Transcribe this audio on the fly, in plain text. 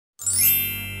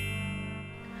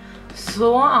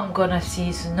So I'm gonna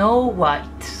see Snow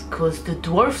White, cause the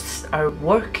dwarfs are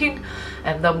working,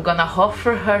 and I'm gonna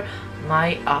offer her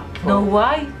my apple. Snow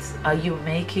White, are you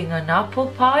making an apple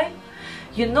pie?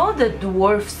 You know the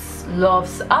dwarfs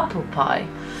loves apple pie.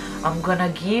 I'm gonna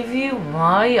give you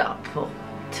my apple.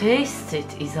 Taste it,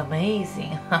 it's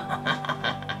amazing.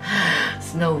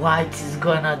 Snow White is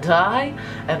gonna die,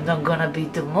 and I'm gonna be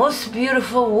the most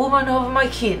beautiful woman of my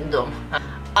kingdom.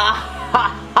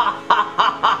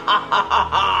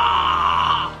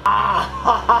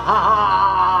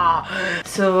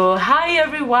 So hi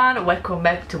everyone, welcome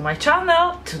back to my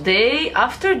channel. Today,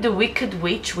 after the Wicked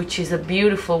Witch, which is a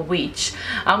beautiful witch,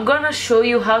 I'm gonna show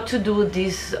you how to do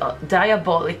this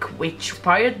diabolic witch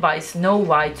inspired by Snow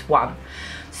White 1.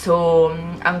 So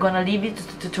I'm gonna leave you to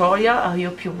the tutorial. I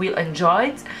hope you will enjoy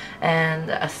it,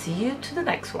 and I'll see you to the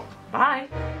next one. Bye!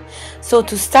 So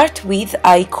to start with,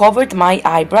 I covered my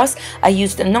eyebrows. I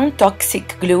used a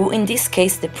non-toxic glue, in this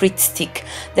case the Pritt stick.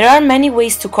 There are many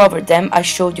ways to cover them, I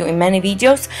showed you in many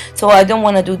videos, so I don't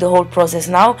want to do the whole process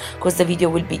now because the video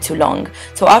will be too long.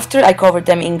 So after I covered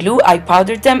them in glue, I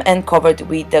powdered them and covered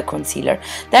with the concealer.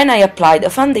 Then I applied a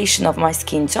foundation of my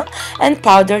skin tone and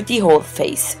powdered the whole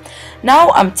face.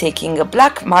 Now I'm taking a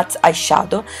black matte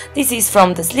eyeshadow. This is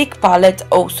from the Sleek palette,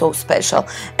 oh so special,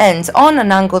 and on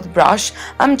an angled brush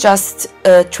I'm just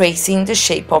tracing the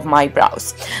shape of my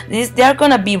brows. They are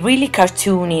gonna be really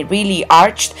cartoony, really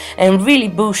arched and really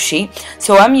bushy,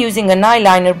 so I'm using an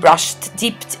eyeliner brush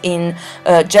dipped in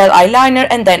gel eyeliner,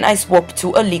 and then I swap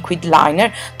to a liquid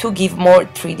liner to give more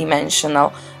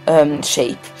three-dimensional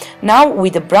shape. Now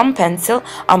with a brown pencil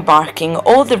I'm marking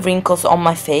all the wrinkles on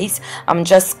my face. I'm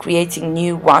just creating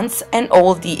new ones and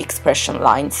all the expression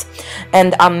lines,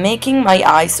 and I'm making my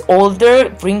eyes older,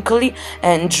 wrinkly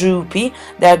and droopy.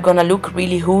 They're gonna look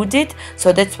really hooded,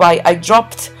 so that's why I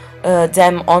dropped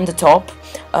them on the top,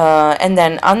 and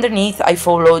then underneath I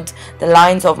followed the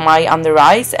lines of my under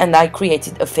eyes and I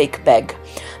created a fake bag.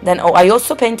 Then I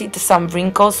also painted some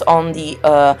wrinkles on the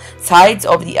sides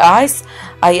of the eyes.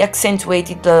 I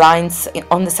accentuated the lines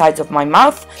on the sides of my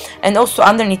mouth, and also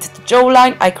underneath the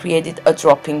jawline I created a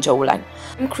dropping jawline.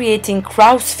 I'm creating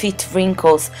crow's feet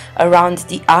wrinkles around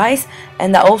the eyes,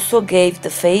 and I also gave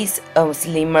the face a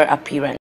slimmer appearance.